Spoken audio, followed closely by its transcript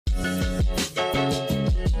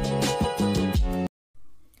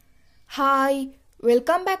Hi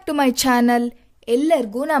welcome back to my channel.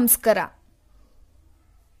 ಎಲ್ಲರಿಗೂ ನಮಸ್ಕಾರ.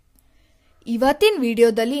 ಇವತ್ತಿನ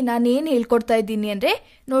ವಿಡಿಯೋದಲ್ಲಿ ನಾನು ಏನು ಹೇಳ್ಕೊಡ್ತಾ ಇದ್ದೀನಿ ಅಂದರೆ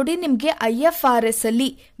ನೋಡಿ, ನಿಮಗೆ IFRS ಅಲ್ಲಿ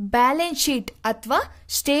ಬ್ಯಾಲೆನ್ಸ್ ಶೀಟ್ ಅಥವಾ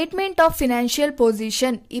ಸ್ಟೇಟ್ಮೆಂಟ್ ಆಫ್ ಫಿನಾನ್ಷಿಯಲ್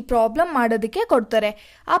ಪೊಸಿಷನ್ ಈ ಪ್ರಾಬ್ಲಮ್ ಮಾಡೋದಕ್ಕೆ ಕೊಡ್ತಾರೆ.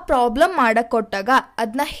 ಆ ಪ್ರಾಬ್ಲಮ್ ಮಾಡಕ್ಕೆ ಕೊಟ್ಟಾಗ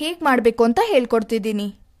ಅದನ್ನ ಹೇಗೆ ಮಾಡಬೇಕು ಅಂತ ಹೇಳ್ಕೊಡ್ತಿದ್ದೀನಿ.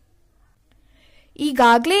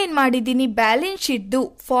 ಈಗಾಗಲೇ ಏನು ಮಾಡಿದ್ದೀನಿ, ಬ್ಯಾಲೆನ್ಸ್ ಶೀಟ್ದು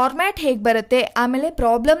ಫಾರ್ಮ್ಯಾಟ್ ಹೇಗೆ ಬರುತ್ತೆ, ಆಮೇಲೆ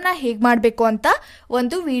ಪ್ರಾಬ್ಲಮ್ನ ಹೇಗೆ ಮಾಡಬೇಕು ಅಂತ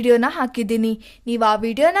ಒಂದು ವಿಡಿಯೋನ ಹಾಕಿದ್ದೀನಿ. ನೀವು ಆ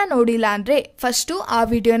ವಿಡಿಯೋನ ನೋಡಿಲ್ಲ ಅಂದರೆ ಫಸ್ಟು ಆ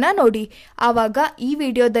ವಿಡಿಯೋನ ನೋಡಿ, ಆವಾಗ ಈ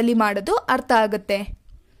ವಿಡಿಯೋದಲ್ಲಿ ಮಾಡೋದು ಅರ್ಥ ಆಗುತ್ತೆ.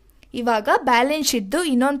 ಇವಾಗ ಬ್ಯಾಲೆನ್ಸ್ ಶೀಟ್ದು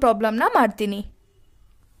ಇನ್ನೊಂದು ಪ್ರಾಬ್ಲಮ್ನ ಮಾಡ್ತೀನಿ.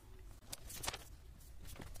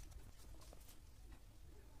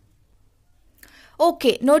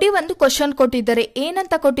 ಓಕೆ ನೋಡಿ, ಒಂದು ಕ್ವಶನ್ ಕೊಟ್ಟಿದ್ದಾರೆ.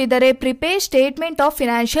 ಏನಂತ ಕೊಟ್ಟಿದ್ದಾರೆ? Prepare statement of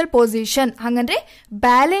financial position, ಹಾಗಂದ್ರೆ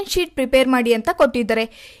ಬ್ಯಾಲೆನ್ಸ್ ಶೀಟ್ ಪ್ರಿಪೇರ್ ಮಾಡಿ ಅಂತ ಕೊಟ್ಟಿದ್ದಾರೆ.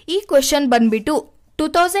 ಈ ಕ್ವಶನ್ ಬಂದ್ಬಿಟ್ಟು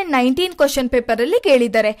 2019 ಕ್ವಶನ್ ಪೇಪರ್ ಅಲ್ಲಿ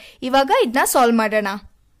ಕೇಳಿದ್ದಾರೆ. ಇವಾಗ ಇದನ್ನ ಸಾಲ್ವ್ ಮಾಡೋಣ.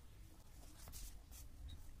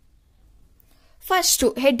 ಫಸ್ಟ್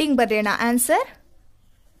ಹೆಡ್ಡಿಂಗ್ ಬರೆಯೋಣ. Answer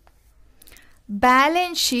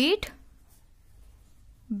balance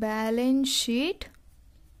sheet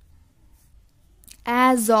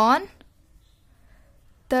as on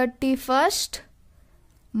 31st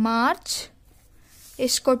March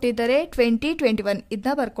ಎಷ್ಟು ಕೊಟ್ಟಿದ್ದಾರೆ? 2021.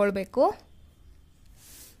 ಇದನ್ನ ಬರ್ಕೊಳ್ಬೇಕು.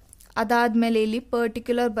 ಅದಾದಮೇಲೆ ಇಲ್ಲಿ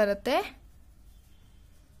ಪರ್ಟಿಕ್ಯುಲರ್ ಬರುತ್ತೆ,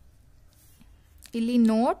 ಇಲ್ಲಿ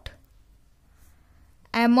ನೋಟ್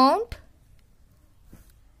ಅಮೌಂಟ್.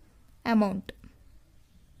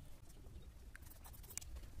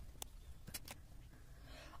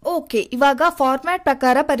 ಓಕೆ, ಇವಾಗ ಫಾರ್ಮ್ಯಾಟ್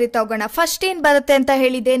ಪ್ರಕಾರ ಬರೀತಾ ಹೋಗೋಣ. ಫಸ್ಟ್ ಏನ್ ಬರುತ್ತೆ ಅಂತ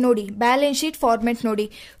ಹೇಳಿದೆ ನೋಡಿ, ಬ್ಯಾಲೆನ್ಸ್ ಶೀಟ್ ಫಾರ್ಮ್ಯಾಟ್ ನೋಡಿ.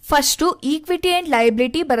 ಫಸ್ಟು ಈಕ್ವಿಟಿ ಅಂಡ್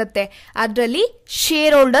ಲಯಬಿಲಿಟಿ ಬರುತ್ತೆ, ಅದರಲ್ಲಿ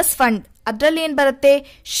ಶೇರ್ ಹೋಲ್ಡರ್ಸ್ ಫಂಡ್, ಅದರಲ್ಲಿ ಏನ್ ಬರುತ್ತೆ?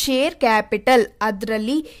 ಶೇರ್ ಕ್ಯಾಪಿಟಲ್,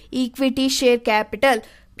 ಅದರಲ್ಲಿ equity share capital,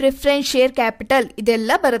 preference share capital,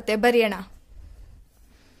 ಇದೆಲ್ಲ ಬರುತ್ತೆ. ಬರೆಯೋಣ.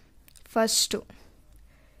 First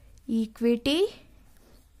equity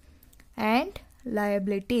and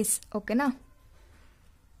liabilities. ಓಕೆನಾ?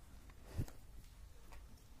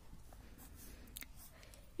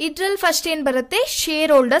 ಇದ್ರಲ್ಲಿ ಫಸ್ಟ್ ಏನ್ ಬರುತ್ತೆ?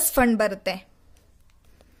 ಶೇರ್ ಹೋಲ್ಡರ್ಸ್ ಫಂಡ್ ಬರುತ್ತೆ.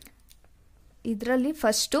 ಇದರಲ್ಲಿ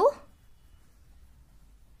ಫಸ್ಟು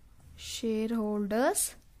ಶೇರ್ ಹೋಲ್ಡರ್ಸ್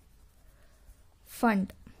ಫಂಡ್.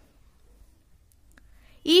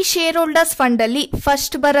 ಈ ಶೇರ್ ಹೋಲ್ಡರ್ಸ್ ಫಂಡ್ ಅಲ್ಲಿ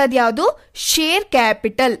ಫಸ್ಟ್ ಬರೋದು ಯಾವುದು? Share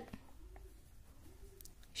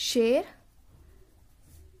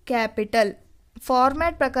capital.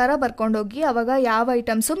 ಫಾರ್ಮ್ಯಾಟ್ ಪ್ರಕಾರ ಬರ್ಕೊಂಡೋಗಿ, ಅವಾಗ ಯಾವ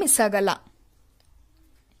ಐಟಮ್ಸು ಮಿಸ್ ಆಗಲ್ಲ.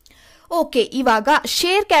 ಓಕೆ, ಇವಾಗ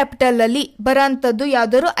ಶೇರ್ ಕ್ಯಾಪಿಟಲ್ ಅಲ್ಲಿ ಬರೋಂಥದ್ದು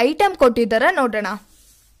ಯಾವ್ದಾದ್ರು ಐಟಮ್ ಕೊಟ್ಟಿದ್ದಾರ ನೋಡೋಣ.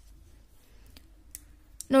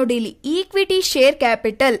 ನೋಡಿ, ಇಲ್ಲಿ equity share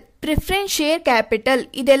capital, preference share capital,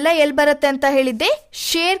 ಇದೆಲ್ಲ ಎಲ್ಲಿ ಬರುತ್ತೆ ಅಂತ ಹೇಳಿದ್ದೆ?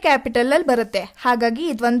 ಶೇರ್ ಕ್ಯಾಪಿಟಲ್ ಅಲ್ಲಿ ಬರುತ್ತೆ. ಹಾಗಾಗಿ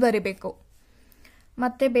ಇದೊಂದು ಬರಿಬೇಕು.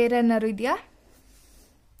 ಮತ್ತೆ ಬೇರೆ ಏನಾದ್ರು ಇದೆಯಾ?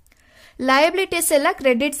 ಲಯಬಿಲಿಟೀಸ್ ಎಲ್ಲ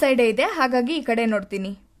ಕ್ರೆಡಿಟ್ ಸೈಡ್ ಇದೆ, ಹಾಗಾಗಿ ಈ ಕಡೆ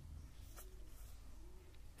ನೋಡ್ತೀನಿ.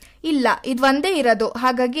 ಇಲ್ಲ, ಇದು ಒಂದೇ ಇರೋದು,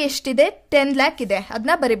 ಹಾಗಾಗಿ ಎಷ್ಟಿದೆ? 10 lakh ಇದೆ,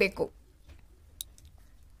 ಅದನ್ನ ಬರಿಬೇಕು.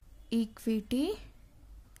 Equity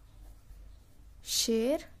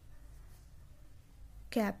share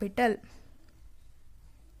capital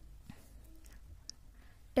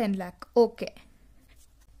 10 lakh. Okay,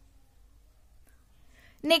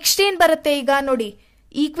 next ಏನ್ ಬರುತ್ತೆ ಈಗ ನೋಡಿ,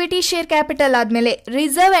 ಈಕ್ವಿಟಿ ಶೇರ್ ಕ್ಯಾಪಿಟಲ್ ಆದ್ಮೇಲೆ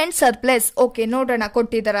ರಿಸರ್ವ್ ಅಂಡ್ ಸರ್ಪ್ಲಸ್. ಓಕೆ, ನೋಡೋಣ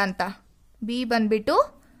ಕೊಟ್ಟಿದ್ದಾರ ಅಂತ. ಬಿ ಬಂದ್ಬಿಟ್ಟು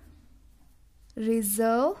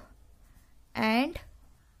ರಿಸರ್ವ್ ಅಂಡ್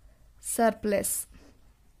ಸರ್ಪ್ಲಸ್.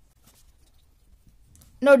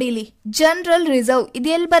 ನೋಡಿ, ಇಲ್ಲಿ ಜನರಲ್ ರಿಸರ್ವ್, ಇದು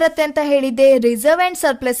ಎಲ್ಲಿ ಬರುತ್ತೆ ಅಂತ ಹೇಳಿದ್ದೆ? ರಿಸರ್ವ್ ಅಂಡ್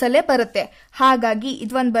ಸರ್ಪ್ಲಸ್ ಅಲ್ಲೇ ಬರುತ್ತೆ, ಹಾಗಾಗಿ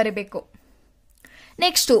ಇದೊಂದು ಬರಬೇಕು.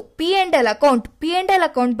 Next P&L account. P&L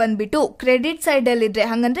account ಬಂದ್ಬಿಟ್ಟು ಕ್ರೆಡಿಟ್ ಸೈಡ್ ಅಲ್ಲಿ ಇದ್ರೆ,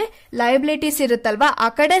 ಹಂಗಂದ್ರೆ ಲಯಬಿಲಿಟೀಸ್ ಇರುತ್ತಲ್ವಾ, ಆ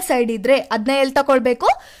ಕಡೆ ಸೈಡ್ ಇದ್ರೆ ಅದನ್ನ ಎಲ್ಲಿ ತಗೊಳ್ಬೇಕು?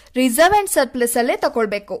 ರಿಸರ್ವ್ ಅಂಡ್ ಸರ್ಪ್ಲಸ್ ಅಲ್ಲೇ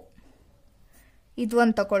ತಗೊಳ್ಬೇಕು.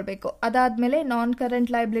 ಇದೊಂದು ತಗೊಳ್ಬೇಕು. ಅದಾದ್ಮೇಲೆ ನಾನ್ ಕರೆಂಟ್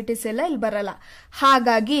ಲಯಬಿಲಿಟೀಸ್ ಎಲ್ಲ ಇಲ್ಲಿ ಬರಲ್ಲ,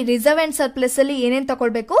 ಹಾಗಾಗಿ ರಿಸರ್ವ್ ಅಂಡ್ ಸರ್ಪ್ಲಸ್ ಅಲ್ಲಿ ಏನೇನ್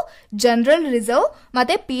ತಗೊಳ್ಬೇಕು? ಜನರಲ್ ರಿಸರ್ವ್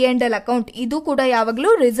ಮತ್ತೆ P&L ಅಕೌಂಟ್. ಇದು ಕೂಡ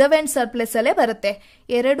ಯಾವಾಗ್ಲೂ ರಿಸರ್ವ್ ಅಂಡ್ ಸರ್ಪ್ಲಸ್ ಅಲ್ಲೇ ಬರುತ್ತೆ.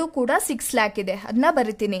 ಎರಡು ಕೂಡ 6 lakh ಇದೆ, ಅದನ್ನ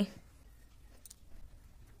ಬರಿತೀನಿ.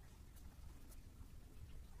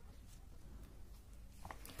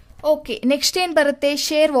 ಓಕೆ, ನೆಕ್ಸ್ಟ್ ಏನ್ ಬರುತ್ತೆ?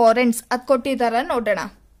 Share warrants. ಅದ್ ಕೊಟ್ಟಿದಾರ ನೋಡೋಣ.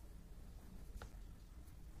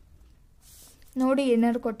 ನೋಡಿ,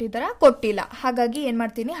 ಏನಾದ್ರು ಕೊಟ್ಟಿದ್ದಾರಾ? ಕೊಟ್ಟಿಲ್ಲ, ಹಾಗಾಗಿ ಏನ್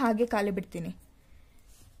ಮಾಡ್ತೀನಿ? ಹಾಗೆ ಖಾಲಿ ಬಿಡ್ತೀನಿ.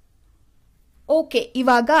 ಓಕೆ,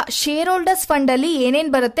 ಇವಾಗ ಶೇರ್ ಹೋಲ್ಡರ್ಸ್ ಫಂಡ್ ಅಲ್ಲಿ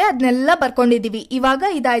ಏನೇನ್ ಬರುತ್ತೆ ಅದನ್ನೆಲ್ಲ ಬರ್ಕೊಂಡಿದೀವಿ. ಇವಾಗ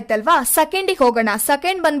ಇದಾಯ್ತಲ್ವಾ, ಸೆಕೆಂಡಿಗೆ ಹೋಗೋಣ.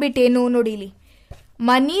 ಸೆಕೆಂಡ್ ಬಂದ್ಬಿಟ್ಟು ಏನು ನೋಡಿ, ಇಲ್ಲಿ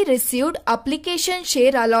ಮನಿ received, application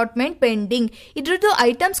share allotment pending. ಇದ್ರದ್ದು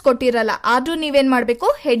ಐಟಮ್ಸ್ ಕೊಟ್ಟಿರಲ್ಲ, ಆದ್ರೂ ನೀವೇನ್ ಮಾಡ್ಬೇಕು?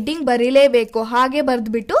 ಹೆಡ್ಡಿಂಗ್ ಬರೀಲೇಬೇಕು, ಹಾಗೆ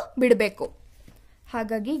ಬರ್ದ್ಬಿಟ್ಟು ಬಿಡಬೇಕು.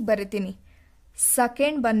 ಹಾಗಾಗಿ ಬರಿತೀನಿ.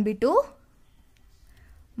 ಸೆಕೆಂಡ್ ಬಂದ್ಬಿಟ್ಟು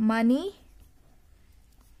money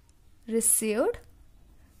received,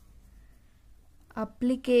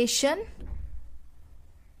 application,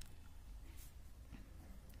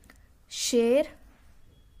 share,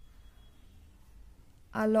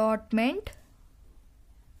 allotment,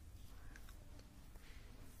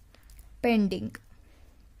 pending.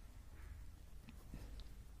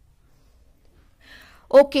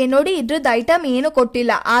 Okay ನೋಡಿ, ಇದ್ರದ್ದು ಐಟಮ್ ಏನು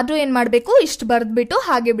ಕೊಟ್ಟಿಲ್ಲ, ಆದ್ರೂ ಏನ್ ಮಾಡಬೇಕು, ಇಷ್ಟು ಬರೆದ್ಬಿಟ್ಟು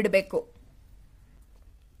ಹಾಗೆ ಬಿಡಬೇಕು.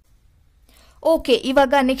 ಓಕೆ,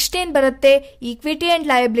 ಇವಾಗ ನೆಕ್ಸ್ಟ್ ಏನ್ ಬರುತ್ತೆ, ಈಕ್ವಿಟಿ ಅಂಡ್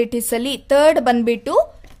ಲಯಬಿಲಿಟೀಸ್ ಅಲ್ಲಿ ಥರ್ಡ್ ಬಂದ್ಬಿಟ್ಟು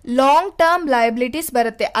ಲಾಂಗ್ ಟರ್ಮ್ ಲಯಬಿಲಿಟೀಸ್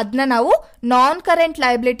ಬರುತ್ತೆ. ಅದನ್ನ ನಾವು ನಾನ್ ಕರೆಂಟ್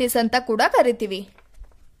ಲಯಬಿಲಿಟೀಸ್ ಅಂತ ಕೂಡ ಕರಿತೀವಿ.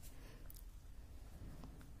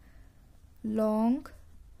 ಲಾಂಗ್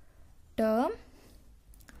ಟರ್ಮ್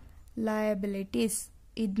ಲಯಬಿಲಿಟೀಸ್,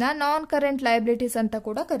 ಇದನ್ನ ನಾನ್ ಕರೆಂಟ್ ಲಯಬಿಲಿಟೀಸ್ ಅಂತ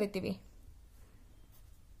ಕೂಡ ಕರಿತೀವಿ.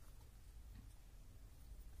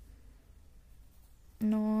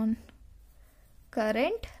 ನಾನ್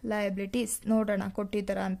ಕರೆಂಟ್ ಲಯಬಿಲಿಟೀಸ್ ನೋಡೋಣ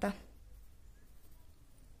ಕೊಟ್ಟಿದ್ದಾರ ಅಂತ.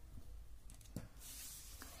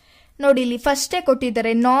 ನೋಡಿ, ಇಲ್ಲಿ ಫಸ್ಟೇ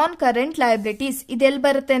ಕೊಟ್ಟಿದ್ದಾರೆ ನಾನ್ ಕರೆಂಟ್ ಲಯಬಿಲಿಟೀಸ್. ಇದೆಲ್ಲಿ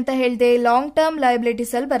ಬರುತ್ತೆ ಅಂತ ಹೇಳಿದೆ, ಲಾಂಗ್ ಟರ್ಮ್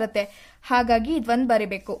ಲಯಬಿಲಿಟೀಸ್ ಅಲ್ಲಿ ಬರುತ್ತೆ. ಹಾಗಾಗಿ ಇದೊಂದು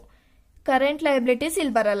ಬರಿಬೇಕು. ಕರೆಂಟ್ ಲಯಬಿಲಿಟೀಸ್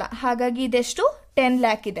ಇಲ್ಲಿ ಬರಲ್ಲ, ಹಾಗಾಗಿ ಇದೆಷ್ಟು 10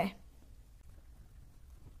 lakh ಇದೆ.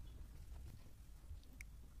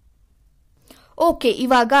 ಓಕೆ,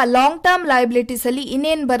 ಇವಾಗ ಲಾಂಗ್ ಟರ್ಮ್ ಲಯಬಿಲಿಟೀಸ್ ಅಲ್ಲಿ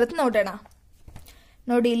ಇನ್ನೇನು ಬರುತ್ತೆ ನೋಡೋಣ.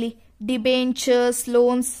 ನೋಡಿ, ಇಲ್ಲಿ ಡಿಬೆಂಚರ್ಸ್,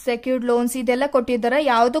 ಲೋನ್ಸ್, ಸೆಕ್ಯೂರ್ಡ್ ಲೋನ್ಸ್ ಇದೆಲ್ಲ ಕೊಟ್ಟಿದ್ದಾರೆ,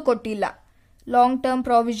 ಯಾವುದು ಕೊಟ್ಟಿಲ್ಲ. ಲಾಂಗ್ ಟರ್ಮ್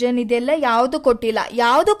ಪ್ರಾವಿಷನ್ ಇದೆಲ್ಲ ಯಾವುದು ಕೊಟ್ಟಿಲ್ಲ.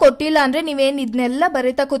 ಯಾವುದು ಕೊಟ್ಟಿಲ್ಲ ಅಂದ್ರೆ ನೀವೇನ್ ಇದನ್ನೆಲ್ಲ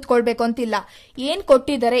ಬರೀತಾ ಕೂತ್ಕೊಳ್ಬೇಕು ಅಂತಿಲ್ಲ. ಏನ್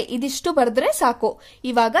ಕೊಟ್ಟಿದ್ದಾರೆ ಇದಿಷ್ಟು ಬರೆದ್ರೆ ಸಾಕು.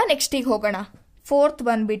 ಇವಾಗ ನೆಕ್ಸ್ಟಿಗೆ ಹೋಗೋಣ. ಫೋರ್ತ್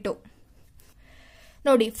ಬಂದ್ಬಿಟ್ಟು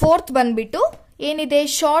ನೋಡಿ, ಫೋರ್ತ್ ಬಂದ್ಬಿಟ್ಟು ಏನಿದೆ,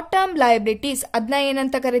 ಶಾರ್ಟ್ ಟರ್ಮ್ ಲಯಬಿಲಿಟೀಸ್. ಅದನ್ನ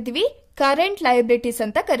ಏನಂತ ಕರಿತೀವಿ, ಕರೆಂಟ್ ಲಯಬಿಲಿಟೀಸ್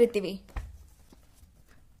ಅಂತ ಕರಿತೀವಿ.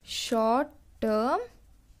 ಶಾರ್ಟ್ ಟರ್ಮ್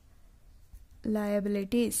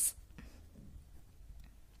ಲಯಬಿಲಿಟೀಸ್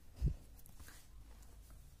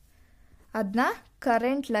ಅದನ್ನ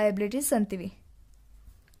ಕರೆಂಟ್ ಲಯಬಿಲಿಟೀಸ್ ಅಂತೀವಿ.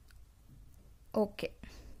 ಓಕೆ,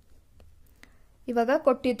 ಇವಾಗ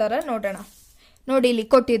ಕೊಟ್ಟಿದ್ದಾರೆ ನೋಡೋಣ. ನೋಡಿ, ಇಲ್ಲಿ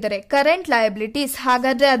ಕೊಟ್ಟಿದ್ದಾರೆ ಕರೆಂಟ್ ಲಯಬಿಲಿಟೀಸ್.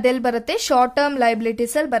 ಹಾಗಾದ್ರೆ ಅದೆಲ್ಲಿ ಬರುತ್ತೆ, ಶಾರ್ಟ್ ಟರ್ಮ್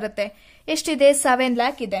ಲಯಬಿಲಿಟೀಸ್ ಅಲ್ಲಿ ಬರುತ್ತೆ. ಎಷ್ಟಿದೆ, 7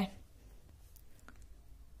 lakh ಇದೆ.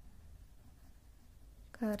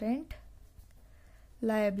 Current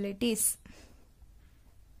liabilities.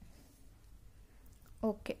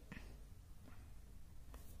 ಓಕೆ,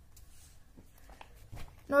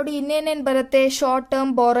 ನೋಡಿ ಇನ್ನೇನೇನು ಬರುತ್ತೆ, ಶಾರ್ಟ್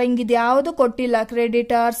ಟರ್ಮ್ ಬಾರೋಯಿಂಗ್ ಇದ್ಯಾವುದು ಕೊಟ್ಟಿಲ್ಲ.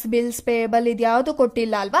 ಕ್ರೆಡಿಟರ್ಸ್, ಬಿಲ್ಸ್ ಪೇಬಲ್ ಇದ್ಯಾವುದು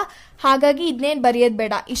ಕೊಟ್ಟಿಲ್ಲ ಅಲ್ವಾ. ಹಾಗಾಗಿ ಇದನ್ನೇನು ಬರೆಯೋದು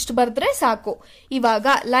ಬೇಡ, ಇಷ್ಟು ಬರೆದ್ರೆ ಸಾಕು. ಇವಾಗ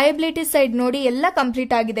ಲಯಬಿಲಿಟಿ ಸೈಡ್ ನೋಡಿ ಎಲ್ಲ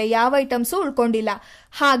ಕಂಪ್ಲೀಟ್ ಆಗಿದೆ, ಯಾವ ಐಟಮ್ಸು ಉಳ್ಕೊಂಡಿಲ್ಲ.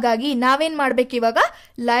 ಹಾಗಾಗಿ ನಾವೇನ್ ಮಾಡ್ಬೇಕು, ಇವಾಗ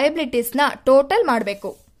ಲಯಬಿಲಿಟೀಸ್ನ ಟೋಟಲ್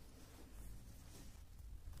ಮಾಡಬೇಕು.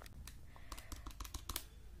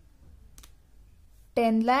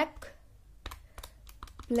 $10 lakh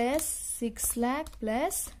plus 6 lakh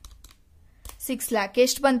plus 6 lakh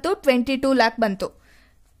ಎಷ್ಟು ಬಂತು, 22 lakh ಬಂತು.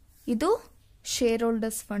 ಇದು ಶೇರ್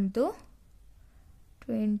ಹೋಲ್ಡರ್ಸ್ ಫಂಡ್ದು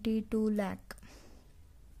 22 lakh.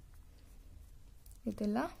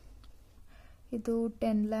 ಇದೆಲ್ಲ ಇದು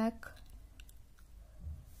 10 lakh,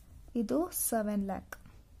 ಇದು 7 lakh.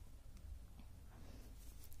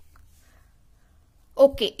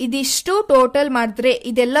 ಓಕೆ, ಇದಿಷ್ಟು ಟೋಟಲ್ ಮಾಡಿದ್ರೆ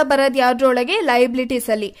ಇದೆಲ್ಲ ಬರೋದು ಯಾವ್ದ್ರೊಳಗೆ, ಲಯಬಿಲಿಟೀಸ್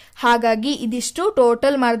ಅಲ್ಲಿ. ಹಾಗಾಗಿ ಇದಿಷ್ಟು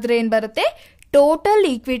ಟೋಟಲ್ ಮಾಡಿದ್ರೆ ಏನ್ ಬರುತ್ತೆ, ಟೋಟಲ್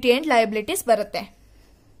ಈಕ್ವಿಟಿ ಅಂಡ್ ಲಯಬಿಲಿಟೀಸ್ ಬರುತ್ತೆ.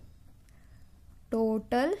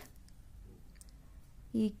 Total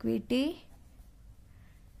equity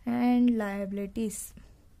and liabilities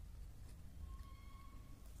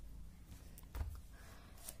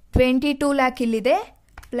 22 lakh ಇಲ್ಲಿದೆ,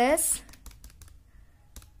 ಪ್ಲಸ್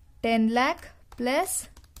 10 lakh ಪ್ಲಸ್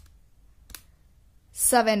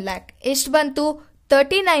 7 lakh ಎಷ್ಟು ಬಂತು,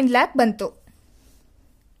 39 lakh ಬಂತು.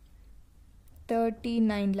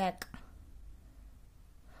 39 lakh.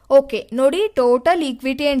 ಓಕೆ, ನೋಡಿ ಟೋಟಲ್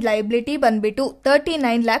ಈಕ್ವಿಟಿ ಅಂಡ್ ಲಯಬಿಲಿಟಿ ಬಂದ್ಬಿಟ್ಟು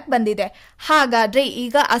 39 lakh ಬಂದಿದೆ. ಹಾಗಾದ್ರೆ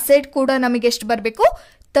ಈಗ ಅಸೆಟ್ ಕೂಡ ನಮಗೆ ಎಷ್ಟು ಬರಬೇಕು,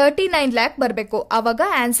 39 lakh ಬರಬೇಕು. ಅವಾಗ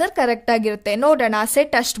ಆನ್ಸರ್ ಕರೆಕ್ಟ್ ಆಗಿರುತ್ತೆ. ನೋಡೋಣ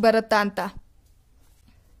ಅಸೆಟ್ ಅಷ್ಟು ಬರುತ್ತಾ ಅಂತ.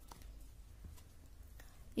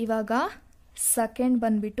 ಇವಾಗ ಸೆಕೆಂಡ್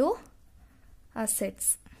ಬಂದ್ಬಿಟ್ಟು ಅಸೆಟ್ಸ್.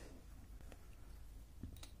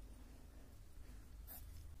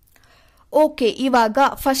 ಓಕೆ, ಇವಾಗ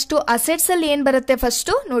ಫಸ್ಟ್ ಅಸೆಟ್ಸ್ ಅಲ್ಲಿ ಏನ್ ಬರುತ್ತೆ,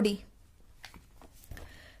 ಫಸ್ಟ್ ನೋಡಿ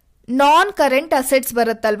ನಾನ್ ಕರೆಂಟ್ ಅಸೆಟ್ಸ್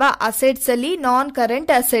ಬರುತ್ತಲ್ವಾ. ಅಸೆಟ್ಸ್ ಅಲ್ಲಿ ನಾನ್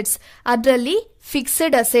ಕರೆಂಟ್ ಅಸೆಟ್ಸ್, ಅದರಲ್ಲಿ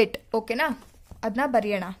ಫಿಕ್ಸ್ಡ್ ಅಸೆಟ್. ಓಕೆನಾ, ಅದನ್ನ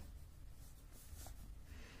ಬರೆಯೋಣ.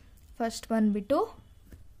 ಫಸ್ಟ್ ಬಂದ್ಬಿಟ್ಟು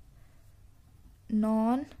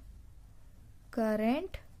ನಾನ್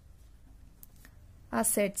ಕರೆಂಟ್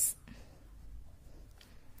ಅಸೆಟ್ಸ್.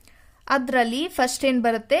 ಅದರಲ್ಲಿ ಫಸ್ಟ್ ಏನ್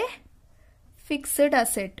ಬರುತ್ತೆ, ಫಿಕ್ಸ್ಡ್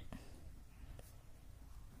ಅಸೆಟ್.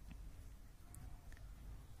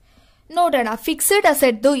 ನೋಡೋಣ ಫಿಕ್ಸ್ಡ್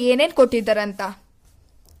ಅಸೆಟ್ ಏನೇನ್ ಕೊಟ್ಟಿದ್ದಾರಂತ.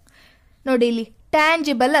 ನೋಡಿ ಇಲ್ಲಿ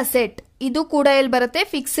ಟ್ಯಾಂಜಿಬಲ್ ಅಸೆಟ್ ಇದು ಕೂಡ ಎಲ್ಲಿ ಬರುತ್ತೆ,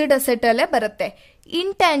 ಫಿಕ್ಸ್ಡ್ ಅಸೆಟ್ ಅಲ್ಲೇ ಬರುತ್ತೆ.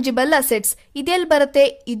 ಇಂಟ್ಯಾಂಜಿಬಲ್ ಅಸೆಟ್ಸ್ ಇದೆಲ್ಲಿ ಬರುತ್ತೆ,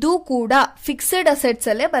 ಇದು ಕೂಡ ಫಿಕ್ಸ್ಡ್ ಅಸೆಟ್ಸ್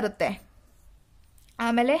ಅಲ್ಲೇ ಬರುತ್ತೆ.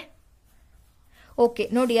 ಆಮೇಲೆ ಓಕೆ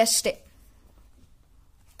ನೋಡಿ ಅಷ್ಟೇ.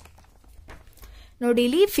 ನೋಡಿ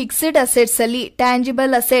ಇಲ್ಲಿ ಫಿಕ್ಸ್ಡ್ ಅಸೆಟ್ಸ್ ಅಲ್ಲಿ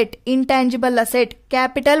tangible asset, intangible asset,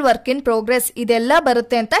 capital work in progress ಇದೆಲ್ಲ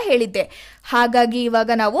ಬರುತ್ತೆ ಅಂತ ಹೇಳಿದ್ದೆ. ಹಾಗಾಗಿ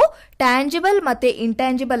ಇವಾಗ ನಾವು ಟ್ಯಾಂಜಿಬಲ್ ಮತ್ತೆ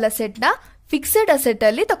ಇಂಟ್ಯಾಂಜಿಬಲ್ ಅಸೆಟ್ ನ ಫಿಕ್ಸ್ಡ್ ಅಸೆಟ್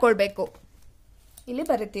ಅಲ್ಲಿ ತಗೊಳ್ಬೇಕು. ಇಲ್ಲಿ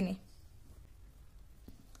ಬರೀತೀನಿ.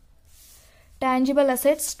 ಟ್ಯಾಂಜಿಬಲ್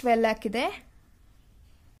ಅಸೆಟ್ಸ್ 12 lakh ಇದೆ,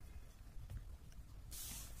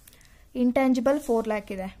 ಇಂಟ್ಯಾಂಜಿಬಲ್ 4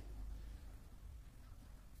 lakh ಇದೆ.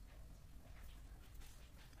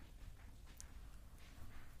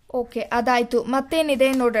 ಓಕೆ ಅದಾಯ್ತು. ಮತ್ತೇನಿದೆ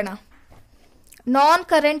ನೋಡೋಣ. ನಾನ್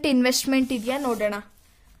ಕರೆಂಟ್ ಇನ್ವೆಸ್ಟ್ಮೆಂಟ್ ಇದೆಯಾ ನೋಡೋಣ.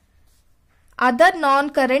 ಅದರ್ ನಾನ್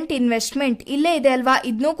ಕರೆಂಟ್ ಇನ್ವೆಸ್ಟ್ಮೆಂಟ್ ಇಲ್ಲೇ ಇದೆ ಅಲ್ವಾ,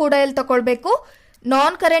 ಇದನ್ನು ಕೂಡ ಎಲ್ಲಿ ತಗೊಳ್ಬೇಕು,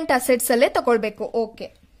 ನಾನ್ ಕರೆಂಟ್ ಅಸೆಟ್ಸ್ ಅಲ್ಲೇ ತಗೊಳ್ಬೇಕು. ಓಕೆ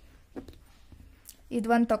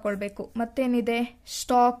ಇದೊಂದು ತಗೊಳ್ಬೇಕು. ಮತ್ತೇನಿದೆ,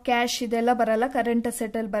 ಸ್ಟಾಕ್, ಕ್ಯಾಶ್ ಇದೆಲ್ಲ ಬರಲ್ಲ, ಕರೆಂಟ್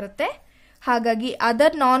ಅಸೆಟ್ ಅಲ್ಲಿ ಬರುತ್ತೆ. ಹಾಗಾಗಿ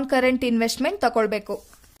ಅದರ್ ನಾನ್ ಕರೆಂಟ್ ಇನ್ವೆಸ್ಟ್ಮೆಂಟ್ ತಗೊಳ್ಬೇಕು.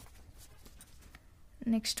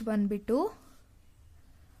 ನೆಕ್ಸ್ಟ್ ಬಂದ್ಬಿಟ್ಟು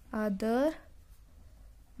ಅದರ್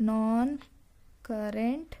ನಾನ್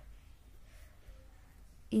ಕರೆಂಟ್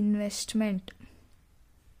ಇನ್ವೆಸ್ಟ್ಮೆಂಟ್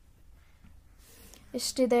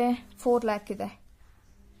ಎಷ್ಟಿದೆ, 4 lakh ಇದೆ.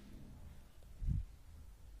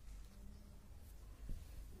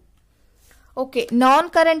 ಓಕೆ ನಾನ್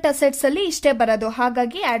ಕರೆಂಟ್ ಅಸೆಟ್ಸ್ ಅಲ್ಲಿ ಇಷ್ಟೇ ಬರೋದು,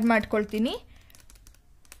 ಹಾಗಾಗಿ ಆಡ್ ಮಾಡ್ಕೊಳ್ತೀನಿ.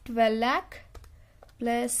 12 lakh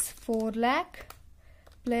plus 4 lakh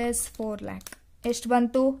plus 4 lakh ಎಷ್ಟು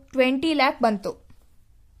ಬಂತು, 20 lakh ಬಂತು.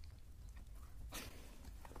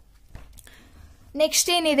 ನೆಕ್ಸ್ಟ್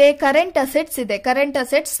ಏನಿದೆ, ಕರೆಂಟ್ ಅಸೆಟ್ಸ್ ಇದೆ. ಕರೆಂಟ್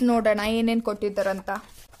ಅಸೆಟ್ಸ್ ನೋಡೋಣ ಏನೇನು ಕೊಟ್ಟಿದ್ದಾರಂತ.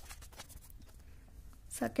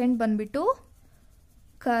 ಸೆಕೆಂಡ್ ಬಂದ್ಬಿಟ್ಟು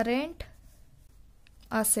ಕರೆಂಟ್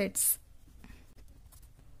ಅಸೆಟ್ಸ್.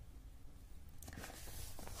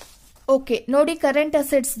 ಓಕೆ ನೋಡಿ ಕರೆಂಟ್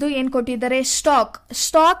ಅಸೆಟ್ಸ್ ಏನ್ ಕೊಟ್ಟಿದ್ದಾರೆ, ಸ್ಟಾಕ್.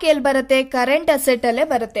 ಸ್ಟಾಕ್ ಎಲ್ಲಿ ಬರುತ್ತೆ, ಕರೆಂಟ್ ಅಸೆಟ್ ಅಲ್ಲೇ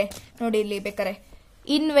ಬರುತ್ತೆ. ನೋಡಿ ಇಲ್ಲಿ ಬೇಕಾರೆ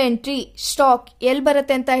ಇನ್ವೆಂಟ್ರಿ, ಸ್ಟಾಕ್ ಎಲ್ಲಿ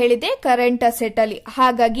ಬರುತ್ತೆ ಅಂತ ಹೇಳಿದೆ, ಕರೆಂಟ್ ಅಸೆಟ್ ಅಲ್ಲಿ.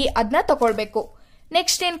 ಹಾಗಾಗಿ ಅದನ್ನ ತಗೊಳ್ಬೇಕು.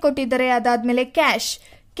 ನೆಕ್ಸ್ಟ್ ಏನ್ ಕೊಟ್ಟಿದ್ದಾರೆ, ಅದಾದ್ಮೇಲೆ ಕ್ಯಾಶ್.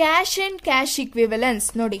 Cash and cash ಇಕ್ವಿವೆಲೆನ್ಸ್.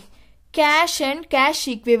 ನೋಡಿ ಕ್ಯಾಶ್ ಅಂಡ್ ಕ್ಯಾಶ್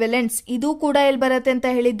ಇಕ್ವಿವೆಲೆನ್ಸ್ ಇದು ಕೂಡ ಎಲ್ಲಿ ಬರುತ್ತೆ ಅಂತ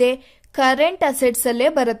ಹೇಳಿದ್ದೆ, ಕರೆಂಟ್ ಅಸೆಟ್ಸ್ ಅಲ್ಲೇ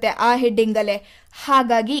ಬರುತ್ತೆ, ಆ ಹೆಡ್ಡಿಂಗ್ ಅಲ್ಲೇ.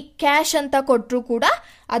 ಹಾಗಾಗಿ ಕ್ಯಾಶ್ ಅಂತ ಕೊಟ್ಟರು ಕೂಡ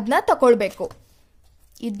ಅದನ್ನ ತಗೊಳ್ಬೇಕು,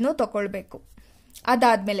 ಇದನ್ನು ತಗೊಳ್ಬೇಕು.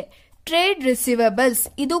 ಅದಾದ್ಮೇಲೆ ಟ್ರೇಡ್ ರಿಸೀವಬಲ್ಸ್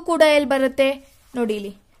ಇದು ಕೂಡ ಎಲ್ಲಿ ಬರುತ್ತೆ, ನೋಡಿ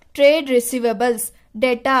ಇಲ್ಲಿ ಟ್ರೇಡ್ ರಿಸೀವಬಲ್ಸ್,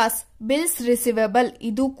 ಡೆಟಾಸ್, ಬಿಲ್ಸ್ ರಿಸೀವಬಲ್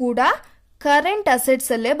ಇದು ಕೂಡ ಕರೆಂಟ್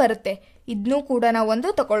ಅಸೆಟ್ಸ್ ಅಲ್ಲೇ ಬರುತ್ತೆ. ಇದನ್ನು ಕೂಡ ನಾವೊಂದು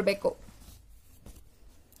ತಗೊಳ್ಬೇಕು.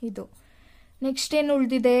 ಇದು ನೆಕ್ಸ್ಟ್ ಏನು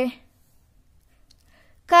ಉಳಿದಿದೆ,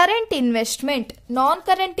 ಕರೆಂಟ್ ಇನ್ವೆಸ್ಟ್ಮೆಂಟ್. ನಾನ್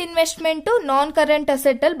ಕರೆಂಟ್ ಇನ್ವೆಸ್ಟ್ಮೆಂಟ್ ನಾನ್ ಕರೆಂಟ್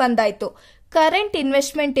ಅಸೆಟ್ ಅಲ್ಲಿ ಬಂದಾಯ್ತು. ಕರೆಂಟ್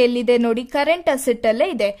ಇನ್ವೆಸ್ಟ್ಮೆಂಟ್ ಎಲ್ಲಿದೆ ನೋಡಿ, ಕರೆಂಟ್ ಅಸೆಟ್ ಅಲ್ಲೇ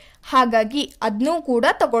ಇದೆ. ಹಾಗಾಗಿ ಅದನ್ನು ಕೂಡ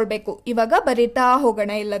ತಗೊಳ್ಬೇಕು. ಇವಾಗ ಬರೀತಾ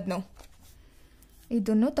ಹೋಗೋಣ ಎಲ್ಲದನ್ನು.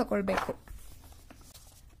 ಇದನ್ನು ತಗೊಳ್ಬೇಕು.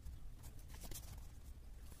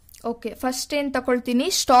 ಓಕೆ ಫಸ್ಟ್ ಏನ್ ತಗೊಳ್ತೀನಿ,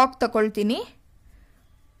 ಸ್ಟಾಕ್ ತಗೊಳ್ತೀನಿ.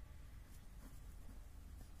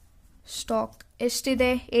 ಸ್ಟಾಕ್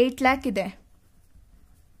ಎಷ್ಟಿದೆ, 8 lakh ಇದೆ.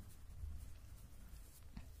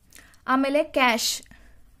 ಆಮೇಲೆ cash,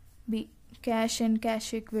 B cash and cash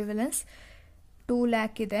ಇಕ್ವಿವೆಲೆನ್ಸ್ 2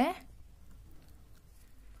 lakh ಇದೆ.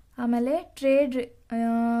 ಆಮೇಲೆ ಟ್ರೇಡ್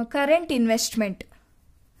ಕರೆಂಟ್ ಇನ್ವೆಸ್ಟ್ಮೆಂಟ್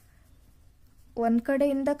ಒಂದ್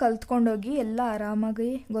ಕಡೆಯಿಂದ ಕಲ್ತ್ಕೊಂಡೋಗಿ ಎಲ್ಲ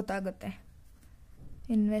ಆರಾಮಾಗಿ ಗೊತ್ತಾಗುತ್ತೆ.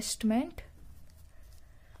 ಇನ್ವೆಸ್ಟ್ಮೆಂಟ್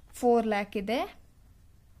 4 lakh ಇದೆ.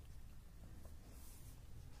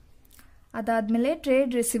 ಅದಾದ್ಮೇಲೆ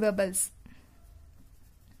ಟ್ರೇಡ್ ರಿಸೀವಬಲ್ಸ್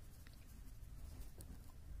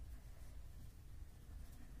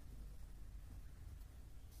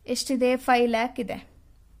ಎಷ್ಟಿದೆ, 5 lakh ಇದೆ.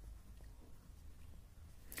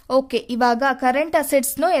 ಓಕೆ ಇವಾಗ ಕರೆಂಟ್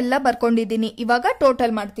ಅಸೆಟ್ಸ್ನು ಎಲ್ಲ ಬರ್ಕೊಂಡಿದ್ದೀನಿ. ಇವಾಗ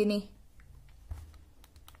ಟೋಟಲ್ ಮಾಡ್ತೀನಿ.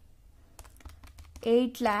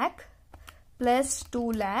 8 lakh plus 2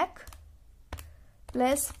 lakh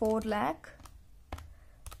plus 4 lakh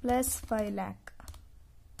plus 5 lakh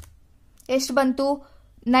ಎಷ್ಟು ಬಂತು,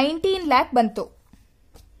 19 lakh ಬಂತು.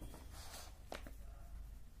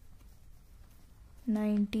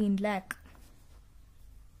 19 lakh.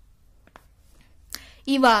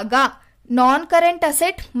 ಇವಾಗ ನಾನ್ ಕರೆಂಟ್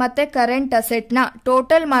ಅಸೆಟ್ ಮತ್ತೆ ಕರೆಂಟ್ ಅಸೆಟ್ ನ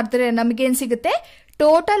ಟೋಟಲ್ ಮಾಡಿದ್ರೆ ನಮಗೇನ್ ಸಿಗುತ್ತೆ,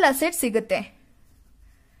 ಟೋಟಲ್ ಅಸೆಟ್ ಸಿಗುತ್ತೆ.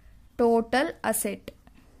 ಟೋಟಲ್ ಅಸೆಟ್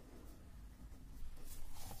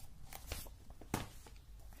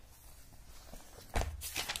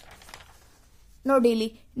ನೋಡಿ ಇಲ್ಲಿ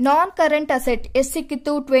ನಾನ್ ಕರೆಂಟ್ ಅಸೆಟ್ ಎಷ್ಟು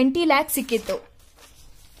ಸಿಕ್ಕಿತ್ತು, 20 lakh ಸಿಕ್ಕಿತ್ತು.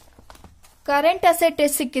 ಕರೆಂಟ್ ಅಸೆಟ್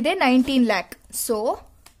ಎಷ್ಟು ಸಿಕ್ಕಿದೆ, 19 lakh. So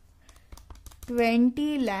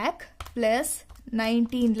 20 lakh plus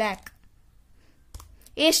 19 lakh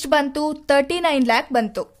ಎಷ್ಟು ಬಂತು? 39 lakh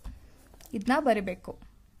ಬಂತು. ಇದನ್ನ ಬರೀಬೇಕು.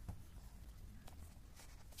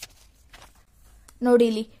 ನೋಡಿ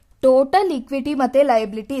ಇಲ್ಲಿ ಟೋಟಲ್ ಇಕ್ವಿಟಿ ಮತ್ತೆ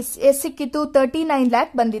ಲಯಬಿಲಿಟೀಸ್ ಎಷ್ಟು ಸಿಕ್ಕಿತ್ತು? 39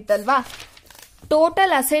 lakh ಬಂದಿತ್ತಲ್ವಾ.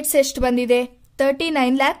 ಟೋಟಲ್ ಅಸೆಟ್ಸ್ ಎಷ್ಟು ಬಂದಿದೆ?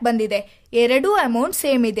 39 lakh ಬಂದಿದೆ. ಎರಡೂ ಅಮೌಂಟ್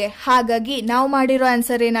ಸೇಮ್ ಇದೆ. ಹಾಗಾಗಿ ನಾವು ಮಾಡಿರೋ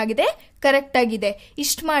ಆನ್ಸರ್ ಏನಾಗಿದೆ? ಕರೆಕ್ಟ್ ಆಗಿದೆ.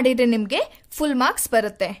 ಇಷ್ಟು ಮಾಡಿದ್ರೆ ನಿಮಗೆ ಫುಲ್ ಮಾರ್ಕ್ಸ್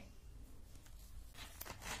ಬರುತ್ತೆ.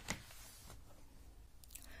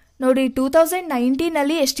 ನೋಡಿ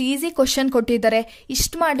 2019 ಎಷ್ಟು ಈಸಿ ಕ್ವಶನ್ ಕೊಟ್ಟಿದ್ದಾರೆ.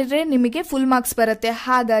 ಇಷ್ಟು ಮಾಡಿದ್ರೆ ನಿಮಗೆ ಫುಲ್ ಮಾರ್ಕ್ಸ್ ಬರುತ್ತೆ.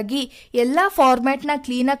 ಹಾಗಾಗಿ ಎಲ್ಲ ಫಾರ್ಮ್ಯಾಟ್ನ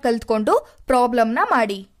ಕ್ಲೀನಾಗಿ ಕಲ್ತ್ಕೊಂಡು ಪ್ರಾಬ್ಲಮ್ನ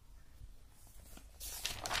ಮಾಡಿ.